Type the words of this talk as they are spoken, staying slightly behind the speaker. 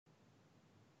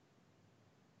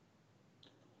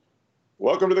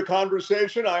Welcome to the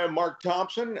conversation. I am Mark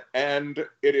Thompson, and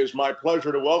it is my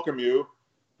pleasure to welcome you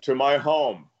to my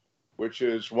home, which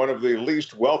is one of the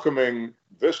least welcoming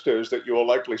vistas that you will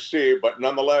likely see, but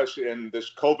nonetheless, in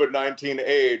this COVID-19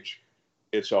 age,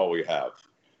 it's all we have.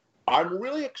 I'm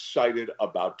really excited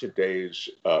about today's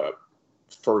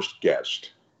first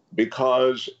guest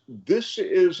because this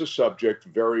is a subject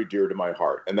very dear to my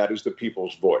heart, and that is the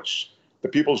people's voice. The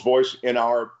people's voice in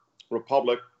our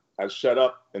republic as set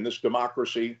up in this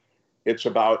democracy. It's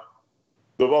about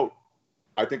the vote.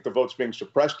 I think the vote's being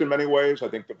suppressed in many ways. I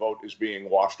think the vote is being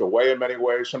washed away in many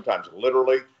ways, sometimes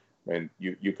literally. And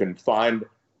you can find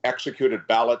executed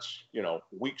ballots,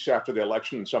 weeks after the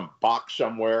election in some box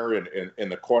somewhere in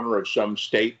the corner of some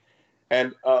state.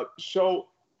 And so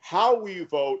how we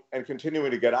vote and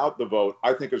continuing to get out the vote,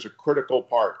 I think is a critical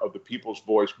part of the people's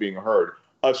voice being heard,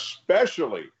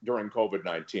 especially during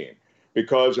COVID-19.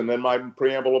 Because, and then my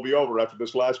preamble will be over after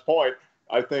this last point,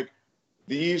 I think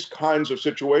these kinds of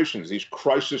situations, these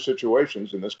crisis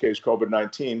situations, in this case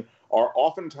COVID-19, are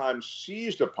oftentimes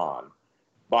seized upon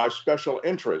by special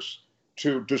interests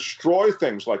to destroy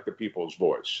things like the people's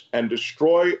voice and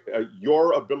destroy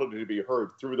your ability to be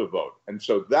heard through the vote. And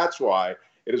so that's why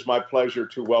it is my pleasure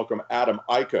to welcome Adam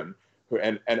Eichen,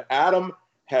 and Adam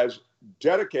has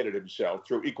dedicated himself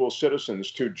through Equal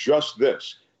Citizens to just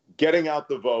this, getting out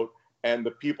the vote and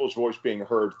the people's voice being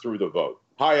heard through the vote.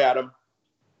 Hi, Adam.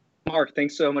 Mark,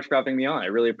 thanks so much for having me on. I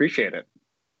really appreciate it.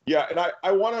 Yeah, and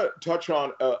I want to touch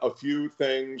on a few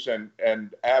things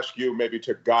and ask you maybe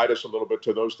to guide us a little bit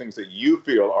to those things that you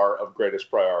feel are of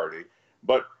greatest priority.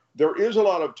 But there is a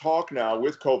lot of talk now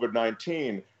with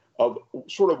COVID-19 of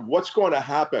sort of what's going to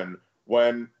happen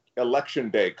when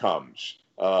election day comes.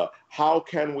 How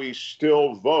can we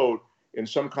still vote in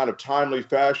some kind of timely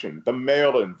fashion, the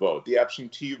mail-in vote, the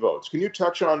absentee votes? Can you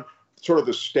touch on sort of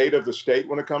the state of the state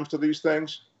when it comes to these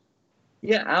things?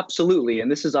 Yeah, absolutely.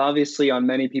 And this is obviously on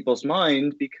many people's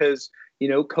mind because,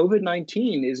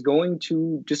 COVID-19 is going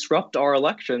to disrupt our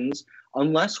elections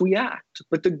unless we act.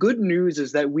 But the good news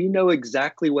is that we know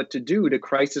exactly what to do to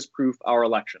crisis-proof our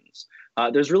elections.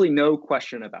 There's really no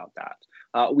question about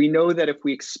that. We know that if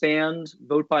we expand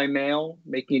vote by mail,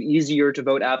 making it easier to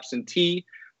vote absentee,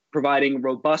 providing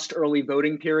robust early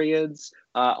voting periods,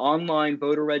 online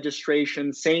voter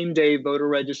registration, same-day voter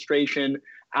registration,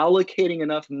 allocating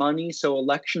enough money so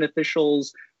election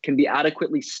officials can be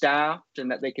adequately staffed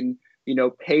and that they can,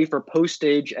 pay for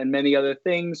postage and many other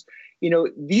things.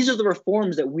 These are the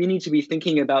reforms that we need to be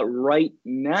thinking about right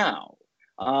now.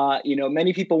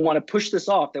 Many people want to push this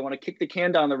off. They want to kick the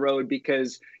can down the road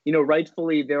because,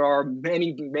 rightfully, there are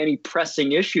many, many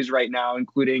pressing issues right now,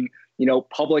 including,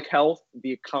 public health,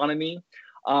 the economy.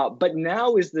 But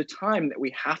now is the time that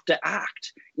we have to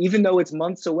act, even though it's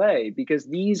months away, because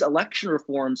these election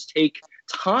reforms take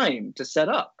time to set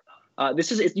up.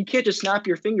 You can't just snap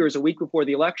your fingers a week before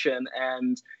the election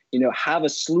and, have a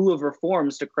slew of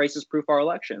reforms to crisis-proof our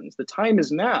elections. The time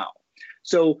is now.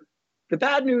 So the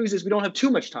bad news is we don't have too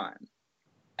much time.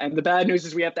 And the bad news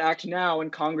is we have to act now,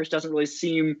 and Congress doesn't really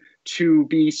seem to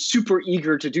be super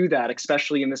eager to do that,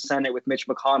 especially in the Senate with Mitch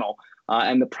McConnell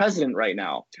and the president right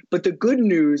now. But the good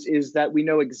news is that we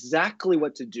know exactly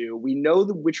what to do. We know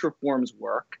which reforms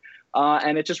work,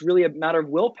 and it's just really a matter of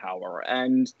willpower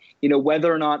and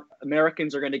whether or not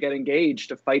Americans are going to get engaged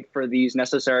to fight for these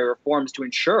necessary reforms to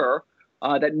ensure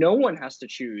that no one has to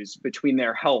choose between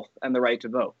their health and the right to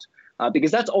vote,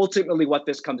 because that's ultimately what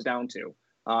this comes down to.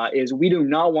 Is we do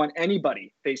not want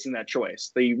anybody facing that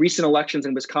choice. The recent elections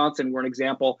in Wisconsin were an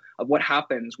example of what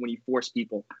happens when you force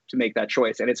people to make that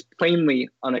choice, and it's plainly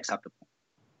unacceptable.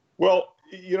 Well,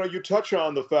 you touch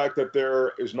on the fact that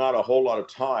there is not a whole lot of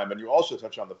time, and you also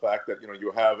touch on the fact that,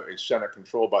 you have a Senate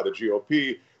controlled by the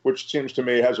GOP, which seems to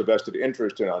me has a vested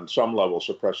interest in, on some level,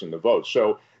 suppressing the vote.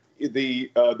 So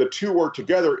the two work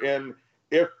together in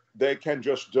if they can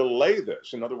just delay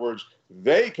this. In other words,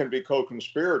 they can be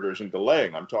co-conspirators in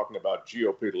delaying. I'm talking about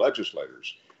GOP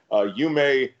legislators. You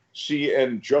may see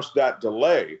in just that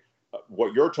delay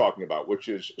what you're talking about, which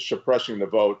is suppressing the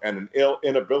vote and an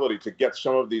inability to get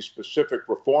some of these specific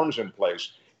reforms in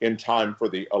place in time for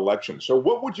the election. So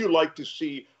what would you like to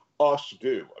see us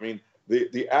do? I mean,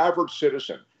 the average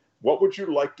citizen, what would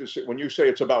you like to see when you say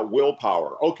it's about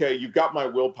willpower? Okay, you've got my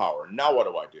willpower. Now what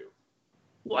do I do?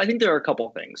 Well, I think there are a couple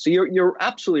of things. So you're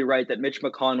absolutely right that Mitch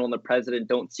McConnell and the president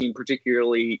don't seem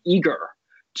particularly eager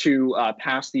to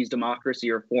pass these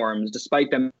democracy reforms, despite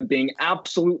them being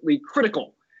absolutely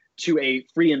critical to a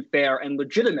free and fair and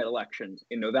legitimate election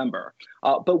in November.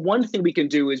 But one thing we can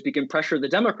do is we can pressure the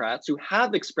Democrats, who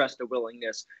have expressed a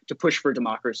willingness to push for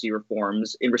democracy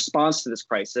reforms in response to this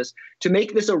crisis, to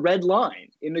make this a red line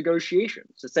in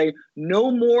negotiations, to say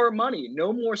no more money,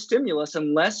 no more stimulus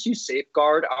unless you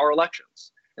safeguard our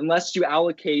elections, unless you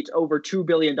allocate over $2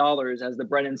 billion, as the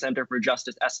Brennan Center for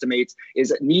Justice estimates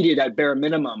is needed at bare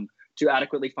minimum to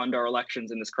adequately fund our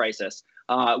elections in this crisis.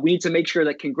 We need to make sure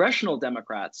that congressional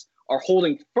Democrats are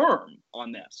holding firm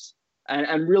on this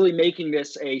and really making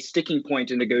this a sticking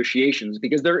point in negotiations,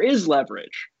 because there is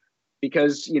leverage,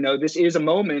 because this is a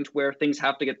moment where things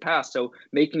have to get passed. So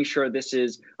making sure this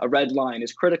is a red line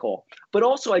is critical. But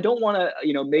also, I don't want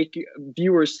to make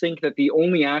viewers think that the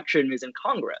only action is in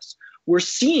Congress. We're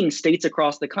seeing states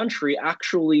across the country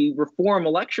actually reform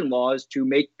election laws to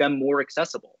make them more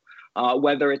accessible.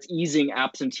 Whether it's easing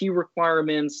absentee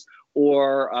requirements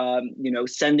or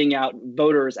sending out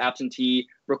voters absentee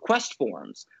request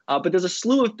forms. But there's a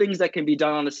slew of things that can be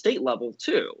done on a state level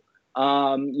too.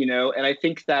 And I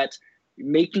think that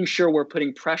making sure we're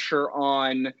putting pressure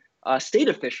on state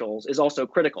officials is also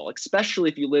critical, especially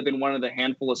if you live in one of the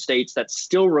handful of states that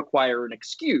still require an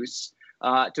excuse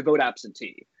to vote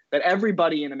absentee. That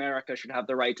everybody in America should have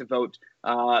the right to vote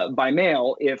by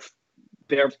mail if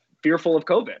they're fearful of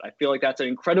COVID. I feel like that's an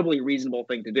incredibly reasonable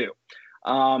thing to do.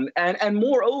 And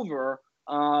moreover,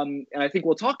 and I think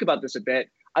we'll talk about this a bit,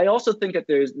 I also think that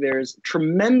there's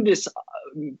tremendous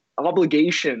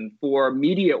obligation for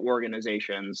media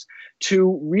organizations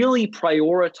to really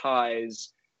prioritize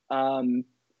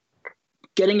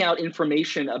getting out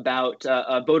information about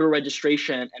voter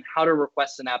registration and how to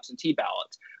request an absentee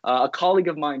ballot. A colleague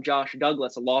of mine, Josh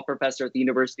Douglas, a law professor at the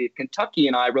University of Kentucky,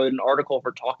 and I wrote an article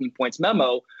for Talking Points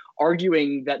Memo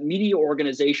arguing that media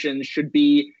organizations should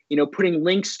be, putting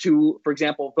links to, for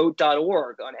example,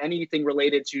 vote.org on anything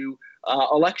related to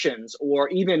elections, or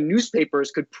even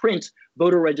newspapers could print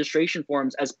voter registration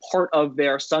forms as part of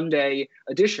their Sunday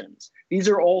editions. These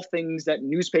are all things that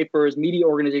newspapers, media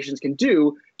organizations can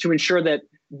do to ensure that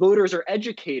voters are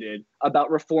educated about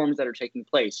reforms that are taking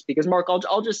place. Because, Mark,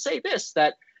 I'll just say this,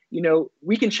 that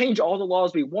we can change all the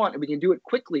laws we want and we can do it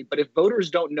quickly. But if voters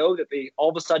don't know that they all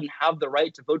of a sudden have the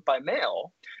right to vote by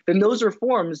mail, then those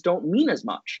reforms don't mean as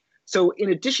much. So in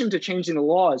addition to changing the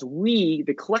laws, we,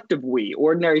 the collective we,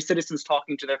 ordinary citizens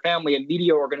talking to their family, and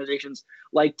media organizations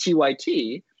like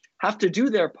TYT, have to do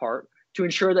their part to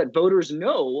ensure that voters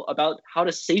know about how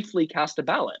to safely cast a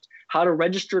ballot, how to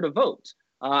register to vote,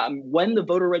 when the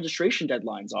voter registration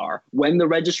deadlines are, when the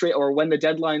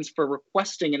deadlines for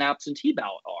requesting an absentee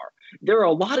ballot are. There are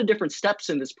a lot of different steps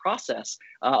in this process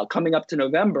coming up to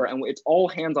November, and it's all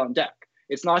hands on deck.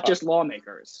 It's not just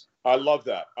lawmakers. I love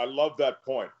that. I love that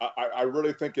point. I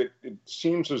really think it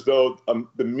seems as though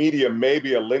the media may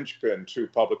be a linchpin to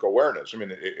public awareness. I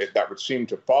mean, that would seem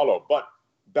to follow, but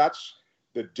that's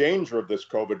the danger of this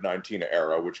COVID-19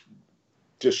 era, which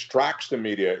distracts the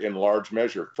media in large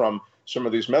measure from some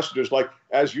of these messages. Like,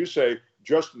 as you say,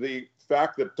 just the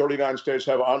fact that 39 states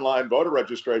have online voter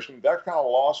registration, that kind of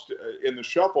lost in the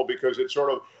shuffle, because it's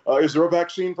sort of, is there a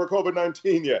vaccine for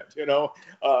COVID-19 yet?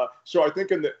 So I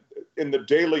think in the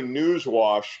daily news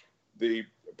wash, the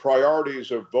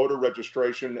priorities of voter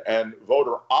registration and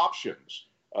voter options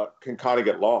can kind of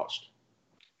get lost.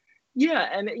 Yeah,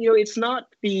 and it's not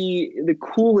the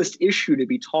coolest issue to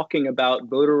be talking about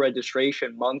voter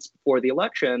registration months before the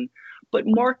election. But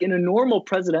Mark, in a normal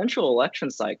presidential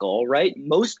election cycle, right,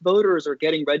 most voters are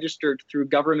getting registered through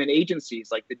government agencies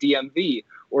like the DMV,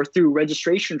 or through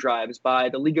registration drives by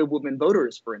the League of Women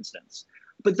Voters, for instance.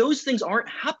 But those things aren't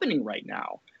happening right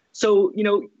now. So,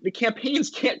 the campaigns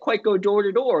can't quite go door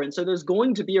to door. And so there's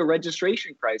going to be a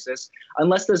registration crisis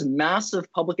unless there's massive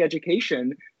public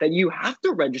education that you have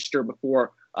to register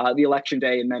before the election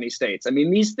day in many states. I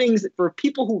mean, these things, for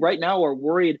people who right now are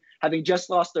worried, having just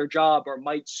lost their job or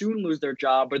might soon lose their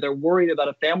job, or they're worried about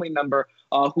a family member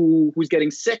who's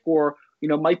getting sick, or,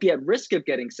 might be at risk of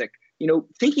getting sick.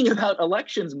 Thinking about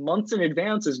elections months in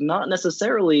advance is not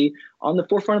necessarily on the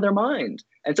forefront of their mind.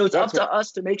 And so it's up to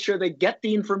us to make sure they get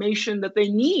the information that they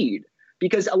need,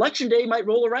 because election day might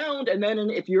roll around. And then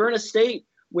if you're in a state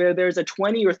where there's a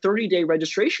 20 or 30-day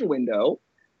registration window,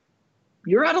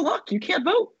 you're out of luck. You can't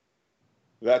vote.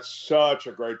 That's such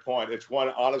a great point. It's one,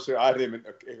 honestly, it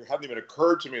hadn't even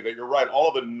occurred to me that you're right. All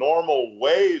of the normal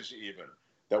ways even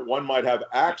that one might have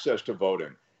access to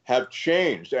voting have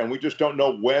changed. And we just don't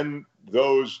know when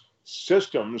those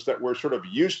systems that we're sort of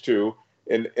used to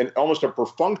in almost a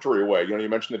perfunctory way, you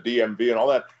mentioned the DMV and all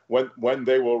that, when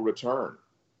they will return.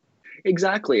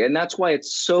 Exactly. And that's why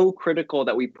it's so critical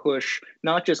that we push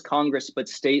not just Congress, but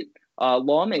state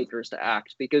lawmakers to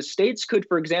act, because states could,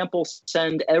 for example,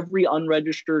 send every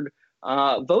unregistered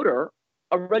voter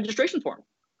a registration form.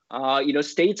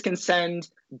 States can send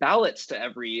ballots to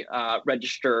every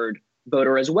registered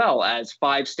voter, as well as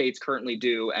 5 states currently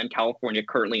do, and California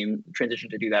currently in transition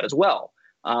to do that as well.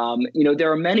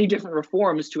 There are many different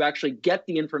reforms to actually get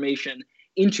the information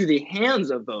into the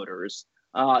hands of voters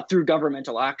through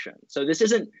governmental action. So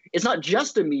it's not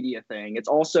just a media thing. It's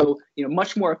also,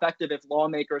 much more effective if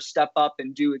lawmakers step up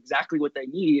and do exactly what they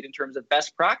need in terms of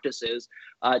best practices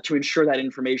to ensure that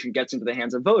information gets into the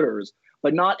hands of voters.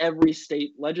 But not every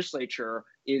state legislature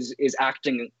is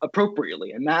acting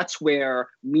appropriately. And that's where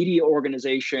media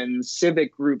organizations,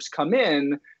 civic groups come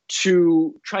in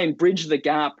to try and bridge the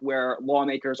gap where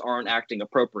lawmakers aren't acting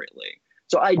appropriately.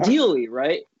 So ideally,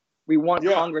 right, we want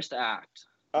Congress to act.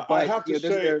 I have to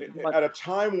say, at a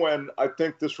time when I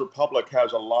think this republic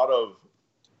has a lot of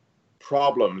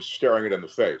problems staring it in the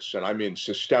face, and I mean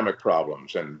systemic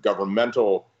problems and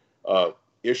governmental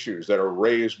issues that are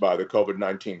raised by the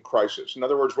COVID-19 crisis. In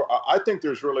other words, I think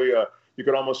there's really you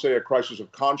could almost say a crisis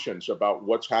of conscience about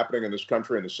what's happening in this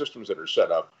country and the systems that are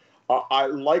set up. I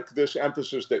like this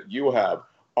emphasis that you have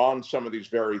on some of these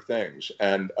very things.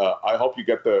 And I hope you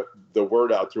get the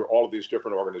word out through all of these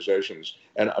different organizations.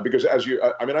 And because I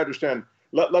understand,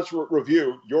 let's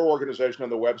review your organization on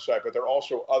the website, but there are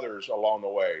also others along the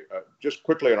way. Just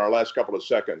quickly in our last couple of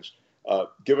seconds,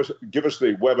 give us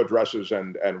the web addresses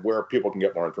and where people can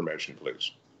get more information,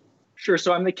 please. Sure.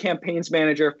 So I'm the campaigns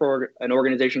manager for an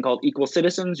organization called Equal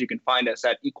Citizens. You can find us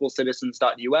at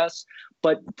equalcitizens.us.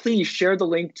 But please share the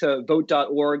link to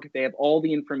vote.org. They have all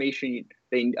the information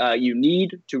you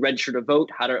need to register to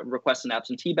vote, how to request an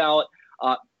absentee ballot.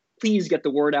 Please get the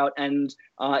word out. And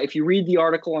if you read the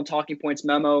article on Talking Points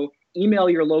memo, email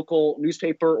your local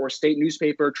newspaper or state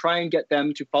newspaper, try and get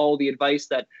them to follow the advice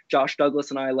that Josh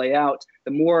Douglas and I lay out.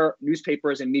 The more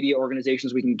newspapers and media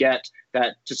organizations we can get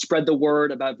that to spread the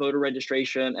word about voter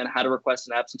registration and how to request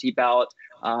an absentee ballot,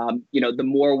 the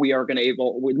more we're going to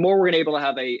able to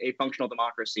have a functional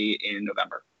democracy in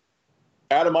November.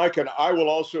 Adam Eichen, I will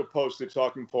also post the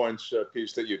Talking Points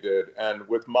piece that you did. And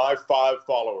with my 5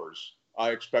 followers,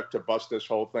 I expect to bust this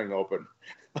whole thing open.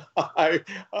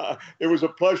 It was a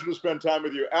pleasure to spend time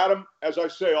with you. Adam, as I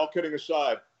say, all kidding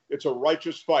aside, it's a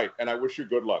righteous fight, and I wish you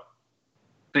good luck.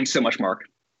 Thanks so much, Mark.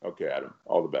 Okay, Adam,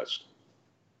 all the best.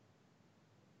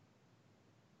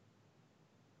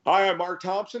 Hi, I'm Mark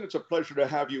Thompson. It's a pleasure to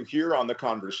have you here on The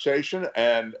Conversation,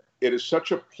 and it is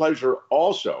such a pleasure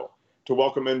also to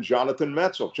welcome in Jonathan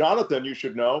Metzl. Jonathan, you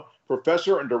should know,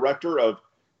 professor and director of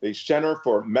the Center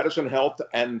for Medicine, Health,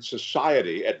 and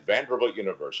Society at Vanderbilt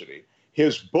University.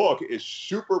 His book is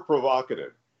super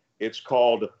provocative. It's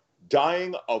called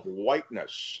Dying of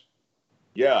Whiteness.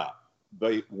 Yeah,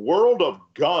 the world of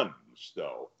guns,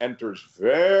 though, enters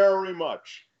very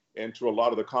much into a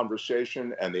lot of the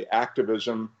conversation and the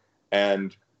activism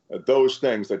and those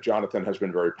things that Jonathan has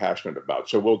been very passionate about.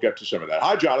 So we'll get to some of that.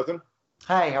 Hi, Jonathan.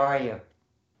 Hi, how are you?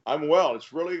 I'm well.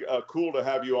 It's really cool to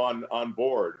have you on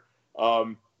board.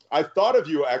 I thought of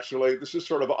you, actually. This is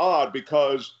sort of odd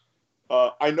because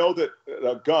I know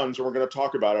that guns, and we're going to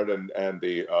talk about it, and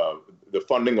the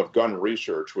funding of gun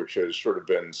research, which has sort of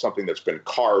been something that's been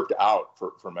carved out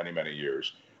for many, many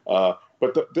years.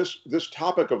 But this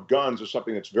topic of guns is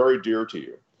something that's very dear to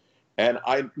you. And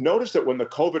I noticed that when the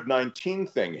COVID-19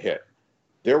 thing hit,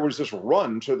 there was this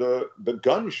run to the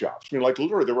gun shops. I mean, like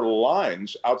literally there were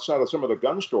lines outside of some of the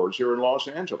gun stores here in Los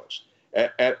Angeles.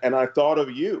 And I thought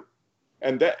of you.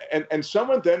 And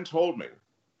someone then told me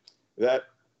that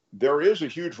there is a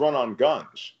huge run on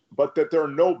guns, but that there are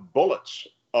no bullets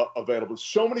available.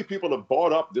 So many people have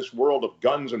bought up this world of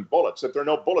guns and bullets that there are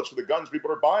no bullets for the guns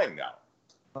people are buying now.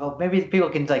 Well, maybe people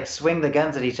can like swing the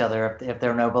guns at each other if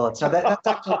there are no bullets. So that's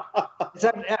actually it's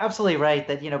absolutely right.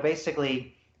 That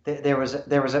basically there was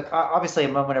obviously a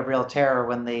moment of real terror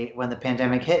when the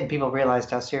pandemic hit and people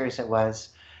realized how serious it was,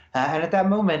 and at that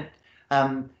moment,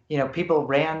 people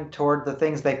ran toward the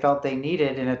things they felt they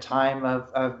needed in a time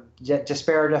of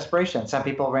despair or desperation. Some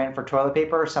people ran for toilet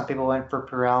paper, some people went for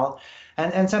Purell,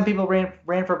 and some people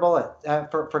ran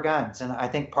for for guns. And I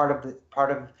think part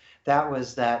of that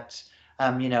was that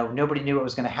nobody knew what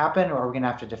was going to happen, or we're going to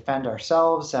have to defend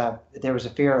ourselves. There was a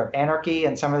fear of anarchy,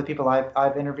 and some of the people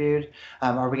I've interviewed.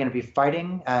 Are we going to be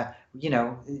fighting?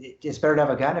 It's better to have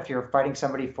a gun if you're fighting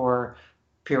somebody for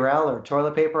Purell or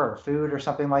toilet paper or food or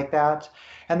something like that.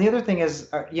 And the other thing is,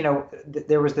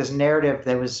 there was this narrative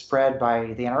that was spread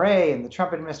by the NRA and the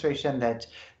Trump administration that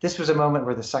this was a moment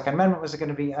where the Second Amendment was going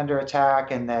to be under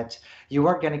attack, and that you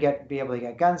weren't going to be able to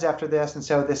get guns after this. And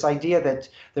so this idea that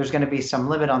there's going to be some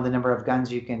limit on the number of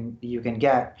guns you can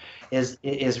get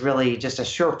is really just a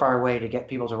surefire way to get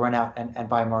people to run out and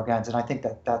buy more guns. And I think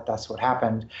that's what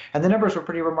happened. And the numbers were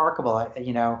pretty remarkable.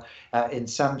 In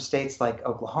some states like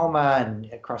Oklahoma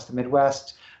and across the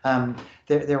Midwest,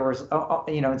 there was,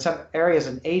 in some areas,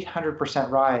 an 800%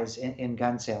 rise in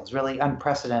gun sales, really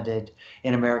unprecedented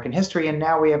in American history. And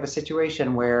now we have a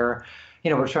situation where,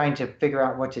 we're trying to figure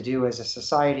out what to do as a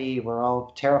society. We're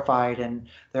all terrified, and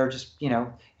there are just,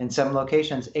 in some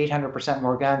locations, 800%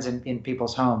 more guns in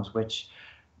people's homes, which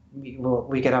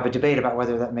we could have a debate about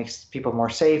whether that makes people more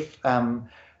safe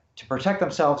to protect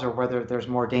themselves or whether there's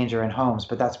more danger in homes.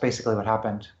 But that's basically what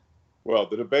happened. Well,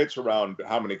 the debates around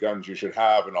how many guns you should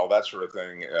have and all that sort of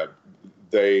thing,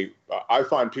 I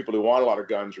find people who want a lot of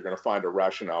guns are going to find a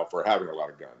rationale for having a lot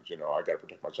of guns. I got to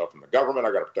protect myself from the government.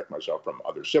 I got to protect myself from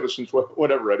other citizens,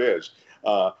 whatever it is.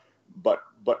 But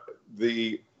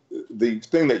the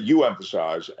thing that you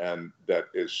emphasize and that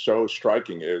is so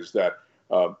striking is that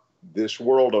this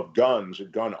world of guns,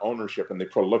 gun ownership, and the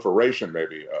proliferation,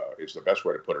 maybe is the best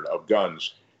way to put it, of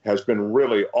guns, has been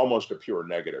really almost a pure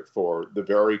negative for the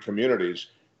very communities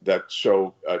that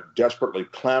so desperately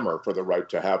clamor for the right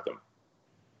to have them.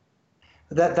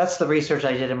 That's the research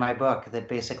I did in my book. That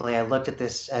basically I looked at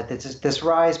this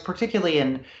rise, particularly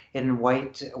in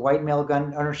white male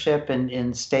gun ownership,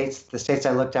 in states. The states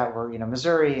I looked at were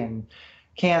Missouri and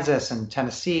Kansas and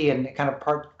Tennessee, and kind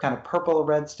of purple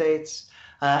red states.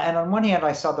 And on one hand,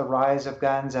 I saw the rise of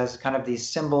guns as kind of these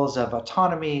symbols of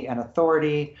autonomy and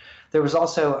authority. There was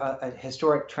also a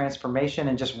historic transformation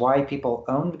in just why people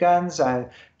owned guns.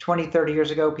 20, 30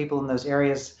 years ago, people in those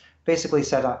areas basically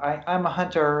said, I'm a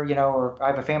hunter, or I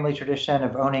have a family tradition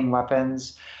of owning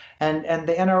weapons. And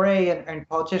the NRA and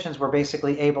politicians were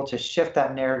basically able to shift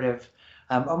that narrative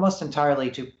almost entirely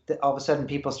to all of a sudden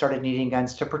people started needing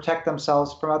guns to protect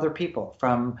themselves from other people,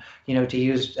 from, to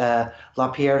use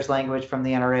LaPierre's language from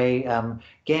the NRA,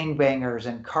 gangbangers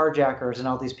and carjackers and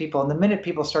all these people. And the minute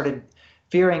people started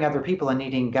fearing other people and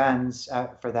needing guns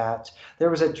for that,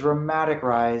 there was a dramatic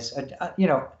rise,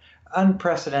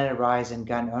 unprecedented rise in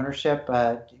gun ownership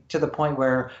to the point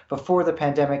where before the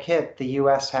pandemic hit, the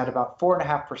U.S. had about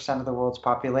 4.5% of the world's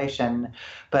population,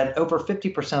 but over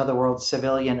 50% of the world's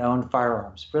civilian-owned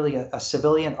firearms, really a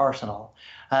civilian arsenal.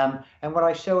 And what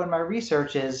I show in my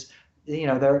research is,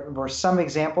 there were some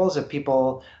examples of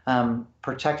people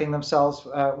protecting themselves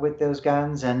with those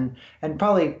guns, and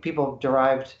probably people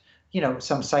derived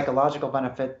some psychological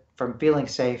benefit from feeling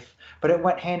safe, but it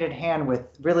went hand in hand with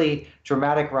really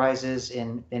dramatic rises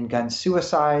in gun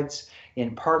suicides,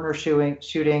 in partner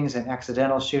shootings and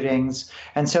accidental shootings.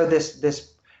 And so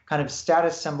this kind of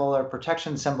status symbol or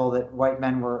protection symbol that white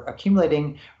men were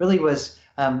accumulating really was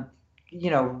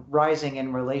rising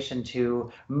in relation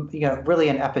to really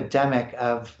an epidemic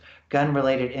of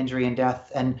gun-related injury and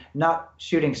death, and not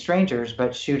shooting strangers,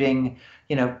 but shooting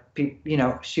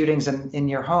shootings in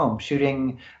your home,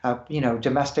 shooting,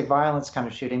 domestic violence kind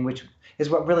of shooting, which is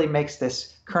what really makes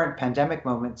this current pandemic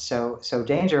moment so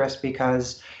dangerous,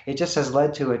 because it just has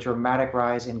led to a dramatic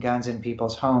rise in guns in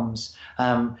people's homes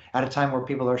at a time where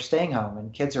people are staying home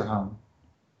and kids are home.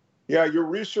 Yeah, your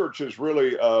research is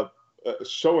really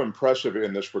so impressive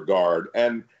in this regard.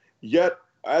 And yet,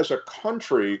 as a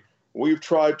country, we've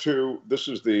tried to, this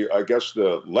is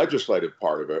the legislative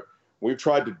part of it, we've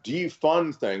tried to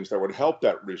defund things that would help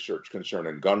that research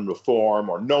concerning gun reform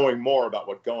or knowing more about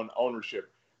what gun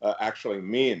ownership actually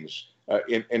means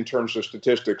in terms of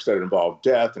statistics that involve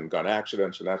death and gun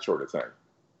accidents and that sort of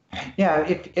thing. Yeah,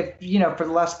 if for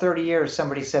the last 30 years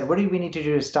somebody said, what do we need to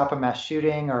do to stop a mass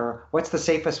shooting, or what's the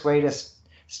safest way to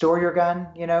store your gun,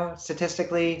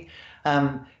 statistically,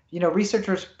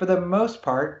 researchers, for the most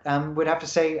part, would have to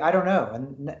say, I don't know.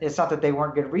 And it's not that they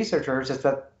weren't good researchers, it's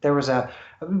that there was about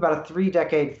a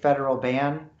 3-decade federal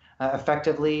ban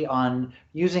effectively on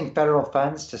using federal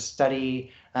funds to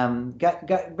study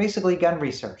basically gun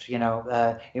research.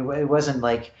 It wasn't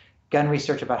like gun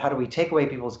research about how do we take away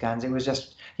people's guns. It was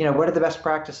just, what are the best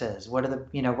practices? What are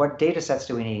the, what data sets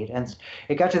do we need? And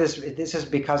it got to this is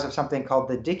because of something called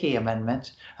the Dickey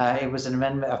Amendment. It was an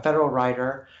amendment, a federal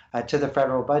rider to the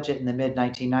federal budget in the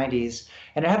mid-1990s.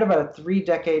 And it had about a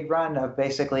 3-decade run of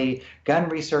basically gun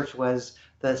research was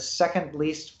the second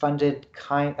least funded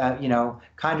kind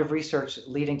of research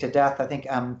leading to death. I think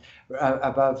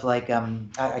above I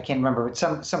can't remember, but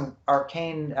some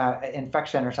arcane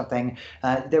infection or something.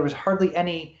 There was hardly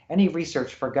any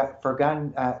research for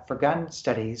gun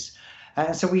studies,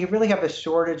 and so we really have a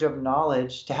shortage of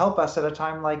knowledge to help us at a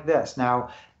time like this.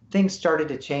 Now, things started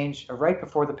to change right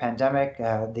before the pandemic.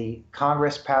 The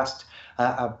Congress passed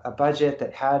a budget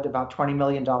that had about $20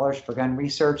 million for gun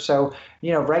research. So,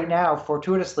 right now,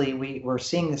 fortuitously, we're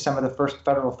seeing some of the first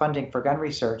federal funding for gun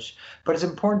research. But it's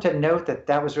important to note that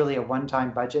that was really a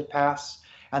one-time budget pass.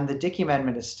 And the Dickey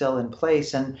Amendment is still in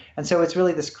place. And so it's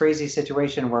really this crazy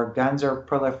situation where guns are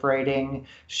proliferating,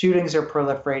 shootings are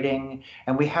proliferating,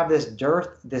 and we have this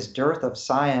dearth of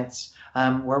science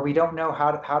where we don't know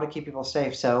how to keep people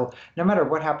safe. So no matter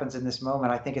what happens in this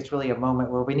moment, I think it's really a moment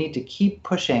where we need to keep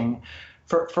pushing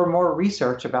for more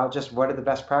research about just what are the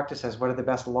best practices, what are the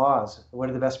best laws, what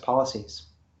are the best policies.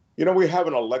 We have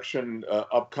an election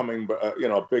upcoming,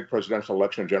 a big presidential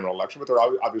election, general election, but there are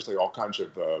obviously all kinds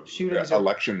of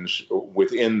elections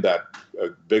within that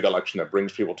big election that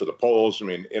brings people to the polls. I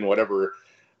mean, in whatever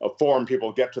form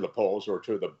people get to the polls or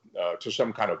to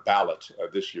some kind of ballot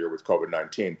this year with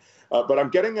COVID-19. But I'm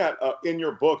getting at, in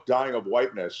your book, Dying of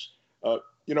Whiteness,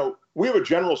 we have a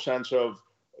general sense of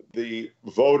the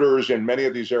voters in many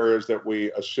of these areas that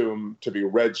we assume to be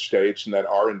red states and that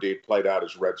are indeed played out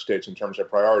as red states in terms of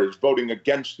priorities, voting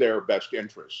against their best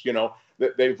interests.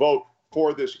 They vote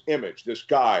for this image, this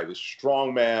guy, this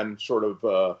strongman sort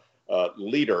of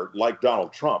leader like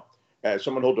Donald Trump, as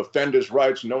someone who'll defend his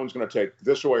rights. No one's going to take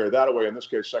this away or that away, in this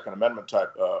case, Second Amendment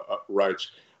type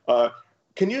rights.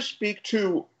 Can you speak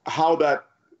to how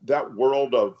that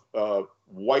world of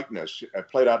whiteness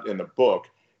played out in the book?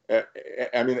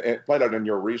 It played out in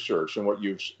your research and what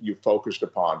you've focused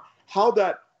upon, how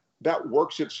that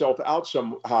works itself out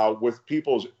somehow with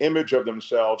people's image of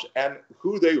themselves and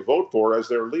who they vote for as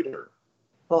their leader.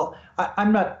 Well,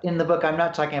 I'm not in the book. I'm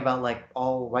not talking about like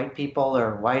all white people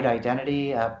or white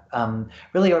identity.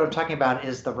 Really, what I'm talking about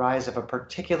is the rise of a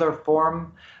particular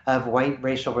form of white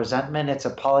racial resentment. It's a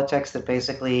politics that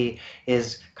basically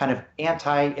is kind of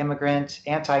anti-immigrant,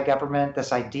 anti-government.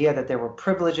 This idea that there were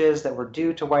privileges that were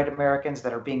due to white Americans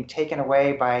that are being taken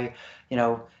away by,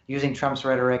 using Trump's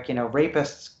rhetoric,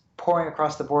 rapists pouring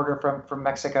across the border from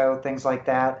Mexico, things like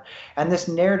that. And this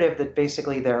narrative that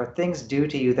basically there are things due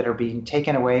to you that are being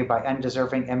taken away by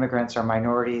undeserving immigrants or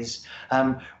minorities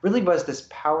really was this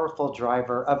powerful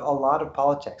driver of a lot of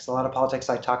politics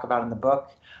I talk about in the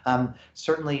book.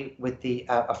 Certainly with the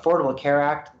Affordable Care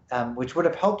Act, which would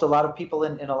have helped a lot of people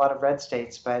in a lot of red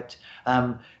states, but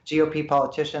GOP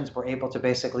politicians were able to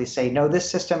basically say, no, this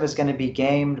system is going to be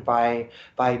gamed by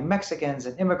Mexicans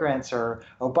and immigrants or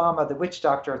Obama, the witch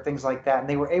doctor, things like that. And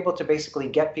they were able to basically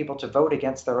get people to vote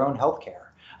against their own health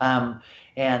care.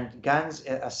 And guns,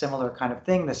 a similar kind of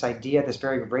thing, this idea, this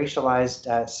very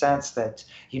racialized sense that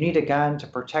you need a gun to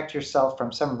protect yourself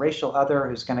from some racial other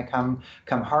who's going to come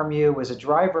harm you, was a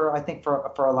driver, I think,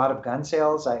 for a lot of gun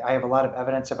sales. I have a lot of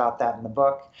evidence about that in the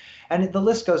book. And the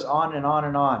list goes on and on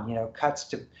and on. Cuts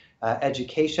to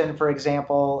education, for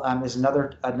example, is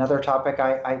another topic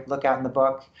I look at in the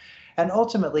book. And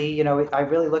ultimately, I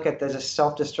really look at this as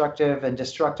self-destructive and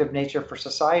destructive nature for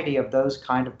society of those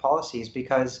kind of policies,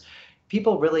 because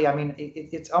people really,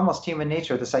 it's almost human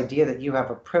nature, this idea that you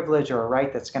have a privilege or a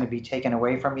right that's going to be taken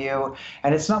away from you.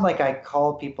 And it's not like I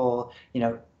call people,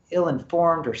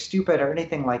 ill-informed or stupid or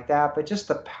anything like that, but just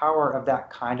the power of that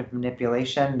kind of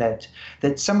manipulation that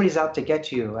somebody's out to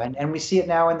get you. And we see it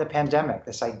now in the pandemic,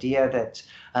 this idea that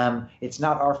it's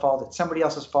not our fault, it's somebody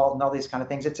else's fault, and all these kind of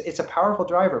things. It's a powerful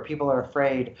driver. People are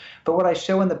afraid. But what I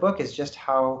show in the book is just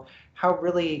how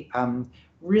really,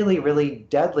 really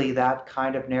deadly that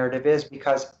kind of narrative is,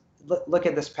 because look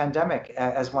at this pandemic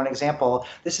as one example.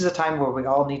 This is a time where we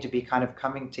all need to be kind of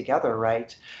coming together,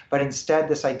 right? But instead,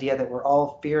 this idea that we're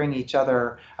all fearing each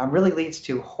other really leads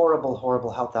to horrible, horrible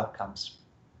health outcomes.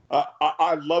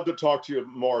 I'd love to talk to you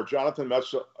more. Jonathan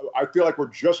Metzl, I feel like we're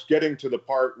just getting to the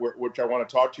part which I want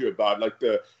to talk to you about, like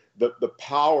the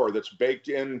power that's baked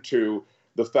into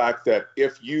the fact that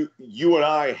if you and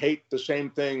I hate the same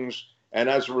things, and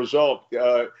as a result,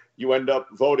 you end up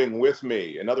voting with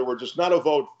me. In other words, it's not a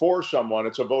vote for someone,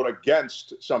 it's a vote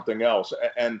against something else.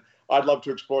 And I'd love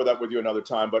to explore that with you another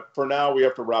time. But for now, we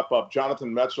have to wrap up.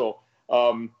 Jonathan Metzl.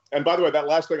 And by the way, that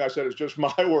last thing I said is just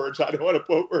my words. I don't want to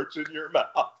put words in your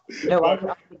mouth. No,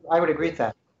 I would agree with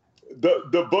that.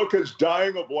 The book is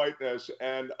Dying of Whiteness,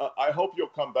 and I hope you'll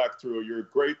come back through. You're a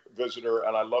great visitor,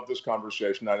 and I love this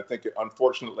conversation. And I think,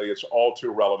 unfortunately, it's all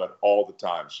too relevant all the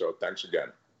time. So thanks again.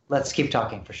 Let's keep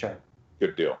talking for sure.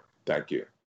 Good deal. Thank you.